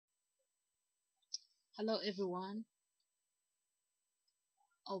Hello everyone.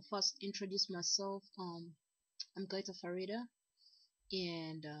 I'll first introduce myself. I'm Gaita Farida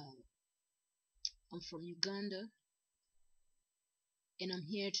and I'm from Uganda, and I'm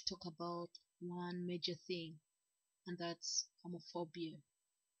here to talk about one major thing, and that's homophobia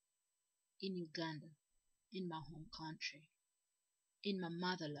in Uganda, in my home country, in my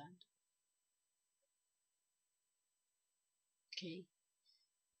motherland. Okay.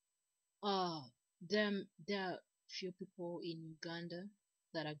 Uh there are few people in Uganda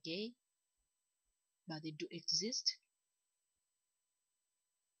that are gay, but they do exist.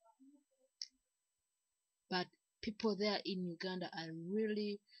 But people there in Uganda are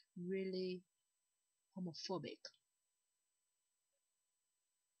really homophobic.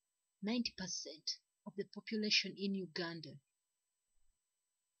 90% of the population in Uganda,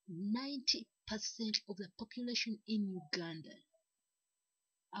 90% of the population in Uganda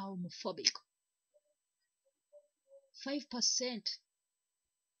are homophobic. 5%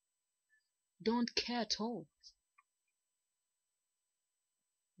 don't care at all.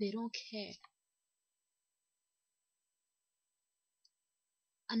 They don't care.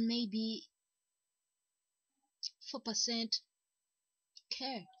 And maybe 4%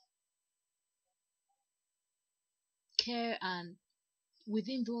 care. Care, and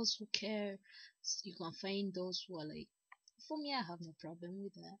within those who care, you can find those who are like, for me, I have no problem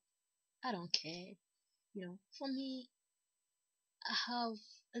with that. I don't care. For me, I have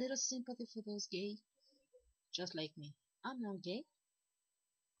a little sympathy for those gay, just like me. I'm not gay.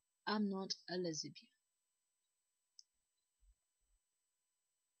 I'm not a lesbian.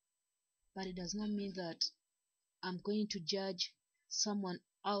 But it does not mean that I'm going to judge someone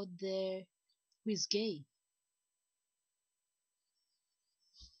out there who is gay,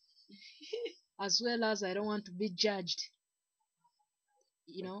 as well as I don't want to be judged.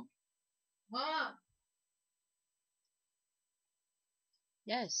 You know,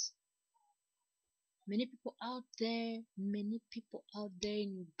 yes, many people out there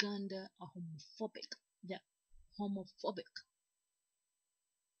in Uganda are homophobic. They're homophobic,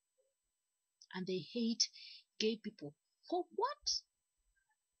 and they hate gay people. For what?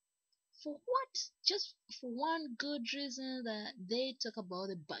 For what? Just for one good reason, that they talk about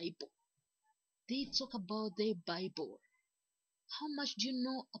the Bible. They talk about their Bible. How much do you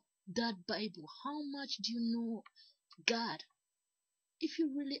know of that Bible? How much do you know God? If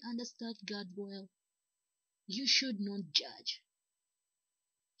you really understand God well, you should not judge.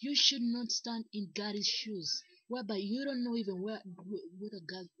 You should not stand in God's shoes, whereby you don't know even whether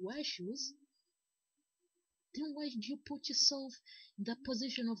God wears shoes. Then why do you put yourself in the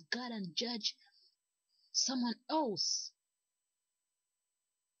position of God and judge someone else?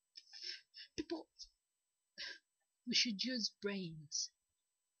 People, we should use brains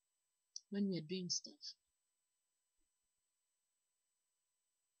when we are doing stuff.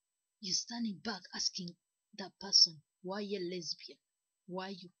 You're standing back asking that person, why you lesbian? Why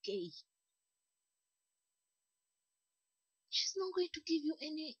you gay? She's not going to give you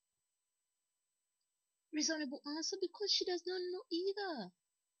any reasonable answer because she does not know either.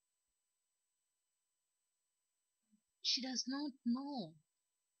 She does not know.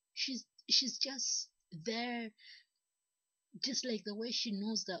 She's just there, just like the way she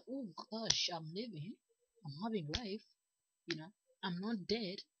knows that, oh gosh, I'm living, I'm having life, you know, I'm not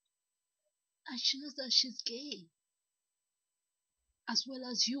dead. And she knows that she's gay. As well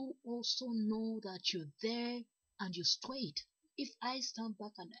as you also know that you're there and you're straight. If I stand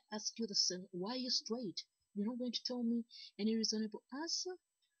back and ask you the same, why are you straight? You're not going to tell me any reasonable answer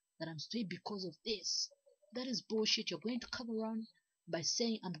that I'm straight because of this. That is bullshit. You're going to come around by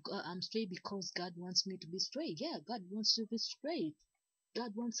saying I'm straight because God wants me to be straight. Yeah, God wants you to be straight.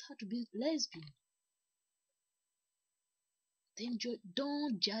 God wants her to be lesbian. Then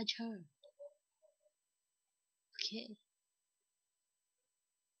don't judge her. Okay?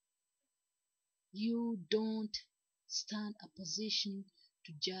 You don't stand a position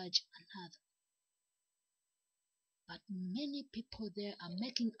to judge another. But many people there are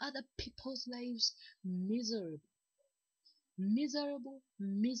making other people's lives miserable. Miserable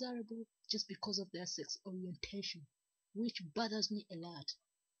just because of their sex orientation, which bothers me a lot.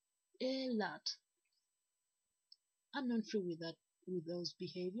 A lot. I'm not free with that, with those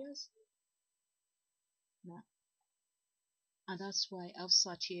behaviors. No. And that's why I've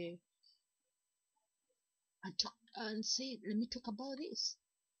sat here and talk and say, let me talk about this.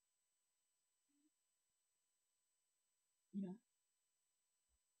 You know,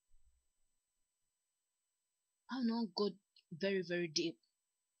 I'll not go very deep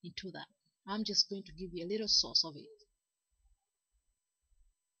into that. I'm just going to give you a little source of it.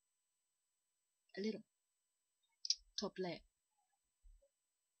 A little. top layer.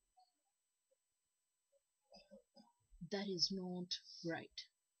 That is not right.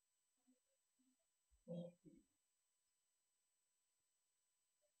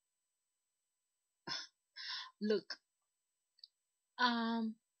 Look,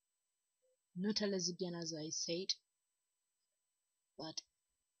 um, not a lesbian as I said, but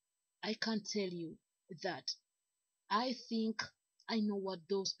I can tell you that I think I know what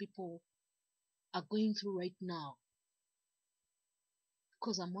those people are going through right now,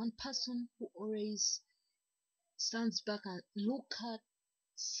 because I'm one person who always stands back and look at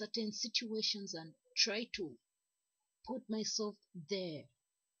certain situations and try to put myself there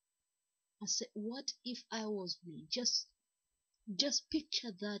and say, what if I was me? Just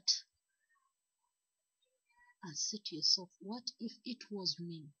picture that and say to yourself, what if it was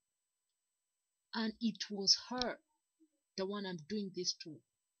me and it was her, the one I'm doing this to,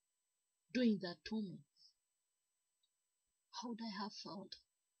 doing that to me? How would I have felt?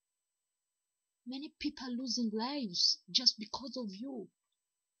 Many people are losing lives just because of you.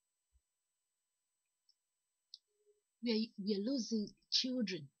 We are losing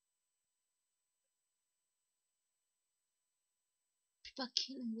children. People are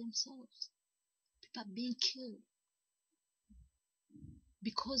killing themselves. People are being killed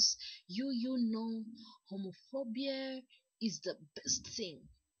because you know homophobia is the best thing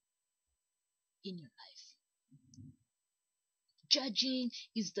in your life. Judging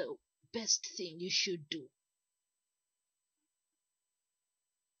is the best thing you should do.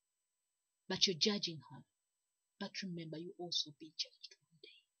 But you're judging her. But remember, you also be judged one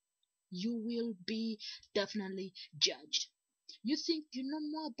day. You will be definitely judged. You think you know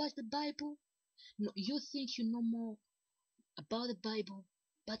more about the Bible? No, you think you know more about the Bible,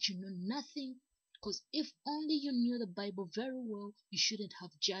 but you know nothing. Because if only you knew the Bible very well, you shouldn't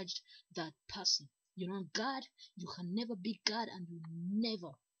have judged that person. You know God, you can never be God, and you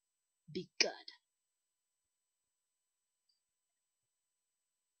never be God.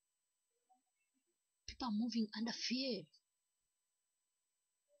 People are moving under fear.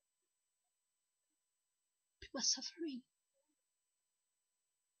 People are suffering.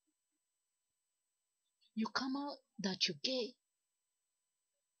 You come out that you're gay,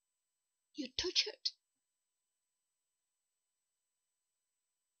 you're tortured,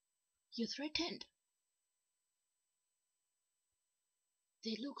 you're threatened.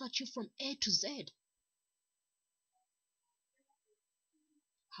 They look at you from A to Z.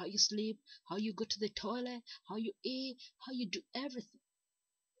 How you sleep, how you go to the toilet, how you eat, how you do everything.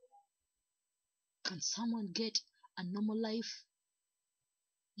 Can someone get a normal life?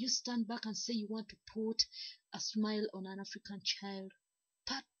 You stand back and say you want to put a smile on an African child.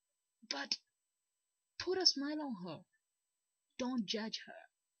 But, but, put a smile on her. Don't judge her.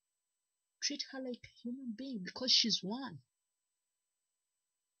 Treat her like a human being because she's one.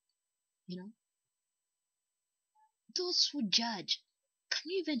 You know? Those who judge, can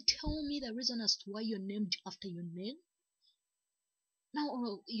you even tell me the reason as to why you're named after your name? Now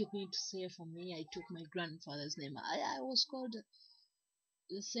all you're going to say for me, I took my grandfather's name. I was called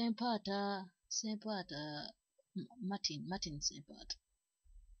Sempata, Martin Sempata.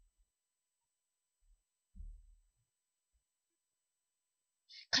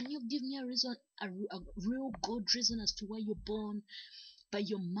 Can you give me a reason, a real good reason as to why you're born by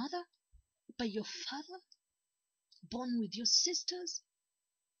your mother, by your father, born with your sisters?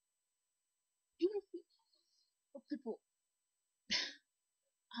 You people,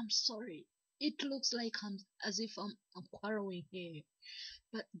 I'm sorry. It looks like I'm as if I'm quarreling here,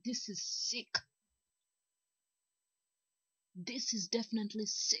 but this is sick. This is definitely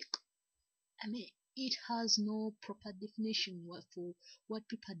sick. I mean, it has no proper definition for what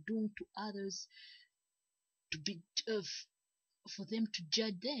people are doing to others to be for them to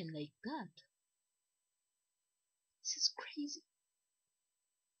judge them like that. This is crazy.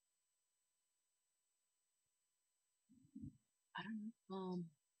 I don't know.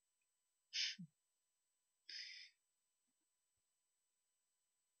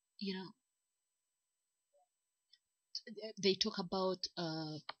 You know, they talk about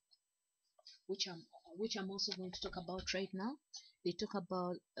which I'm also going to talk about right now. They talk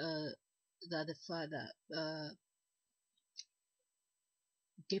about the father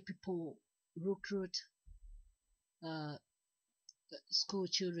gay people recruit uh, school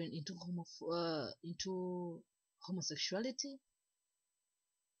children into homosexuality.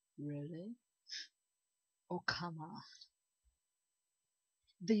 Really? Oh, come on.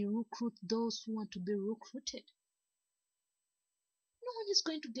 They recruit those who want to be recruited. No one is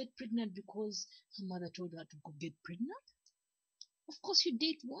going to get pregnant because her mother told her to go get pregnant. Of course you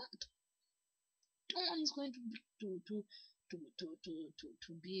did what? No one is going to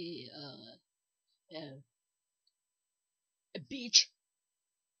be a bitch.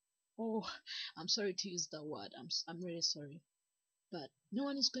 Oh, I'm sorry to use that word. I'm really sorry. But no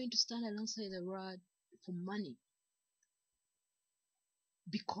one is going to stand alongside the rod for money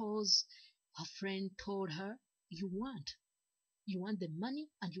because her friend told her you want the money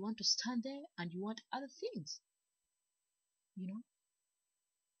and you want to stand there and you want other things, you know.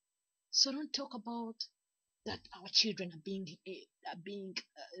 So don't talk about that our children are being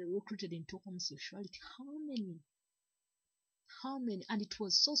recruited into homosexuality. How many? And it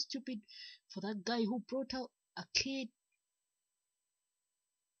was so stupid for that guy who brought out a kid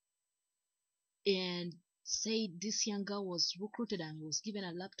and said this young girl was recruited and was given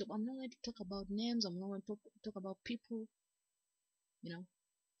a laptop. I'm not going to talk about names. I'm not going to talk about people, you know.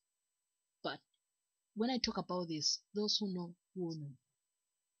 But when I talk about this, those who know will know.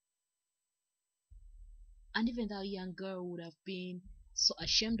 And even that young girl would have been so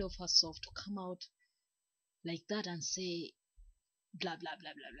ashamed of herself to come out like that and say blah blah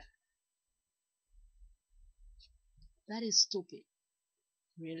blah blah blah. That is stupid.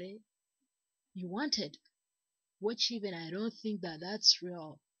 Really? You wanted? Which even I don't think that that's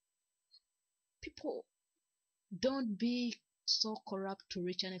real. People don't be so corrupt to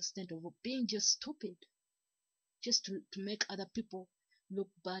reach an extent of being just stupid, just to make other people look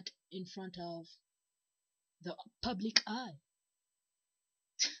bad in front of the public eye.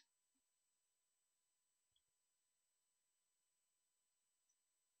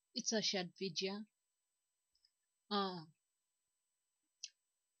 It's a shared video. Uh,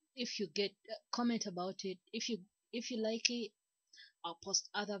 if you get comment about it, if you like it, I'll post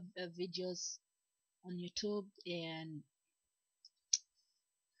other videos on YouTube. And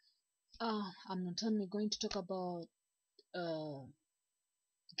I'm not only going to talk about uh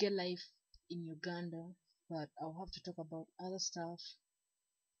gay life in Uganda, but I'll have to talk about other stuff.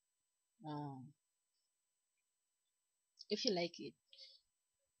 um if you like it,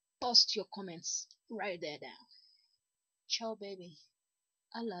 post your comments right there down. Ciao baby,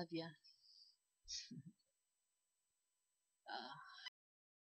 I love ya.